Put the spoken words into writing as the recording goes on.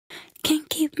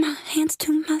keep my hands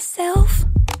to myself.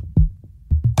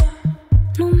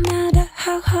 No matter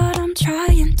how hard I'm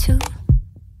trying to,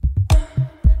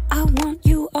 I want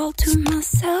you all to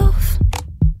myself.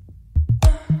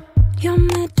 Your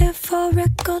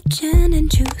metaphorical gin and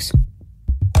juice.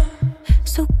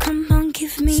 So come on,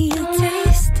 give me a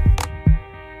taste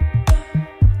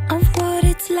of what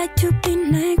it's like to be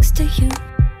next to you.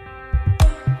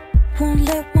 Won't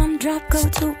let one drop go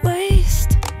to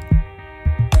waste.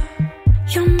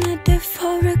 Your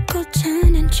metaphorical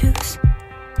gin and juice.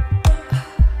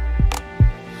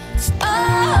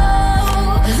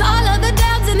 Oh, 'cause all of the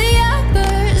downs and the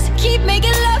uppers keep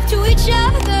making love to each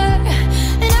other.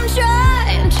 And I'm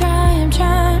trying.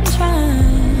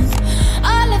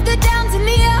 All of the downs and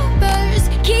the uppers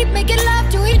keep making love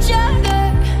to each other.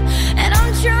 And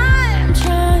I'm trying,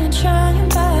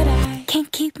 but I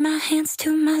can't keep my hands to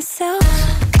myself.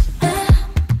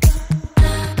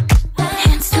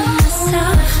 Hands to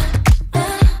myself.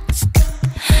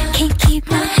 Can't keep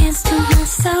my hands to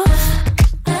myself.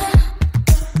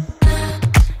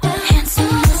 Hands to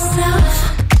myself.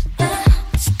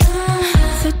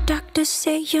 The doctors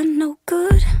say you're no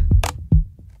good,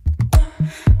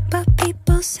 but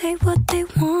people say what they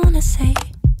wanna say.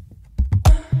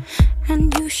 And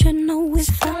you should know if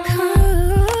I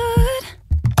could,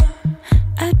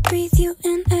 I'd breathe you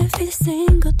in every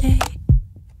single day.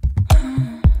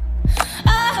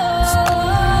 Oh,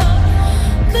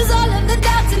 'cause all of the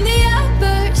downs and the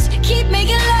uppers keep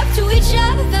making love to each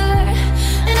other.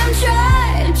 And I'm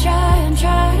trying.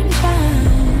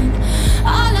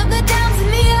 All of the downs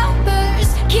and the uppers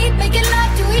keep making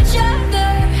love to each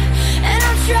other. And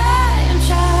I'm trying,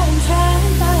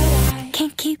 but I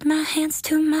can't keep my hands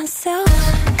to myself.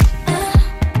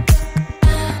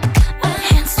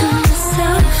 Hands to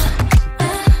myself.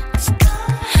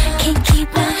 Can't keep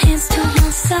my hands to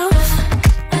myself.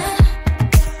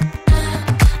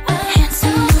 Hands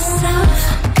to myself.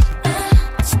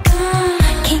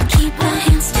 Can't keep my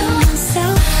hands to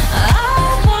myself. I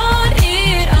want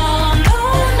it all, no,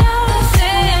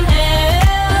 nothing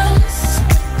else.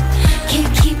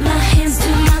 Can't keep my hands to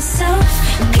myself.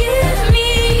 Give me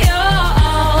your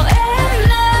all and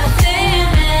nothing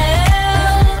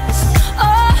else.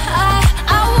 Oh,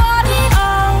 I want it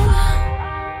all.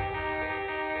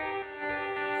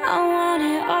 I want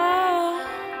it all.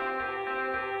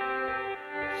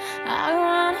 I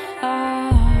want it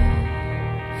all.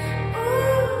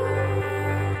 Ooh.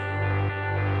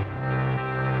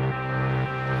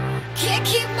 Can't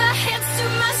keep my hands to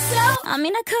myself. I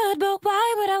mean I could, but why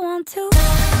would I want to?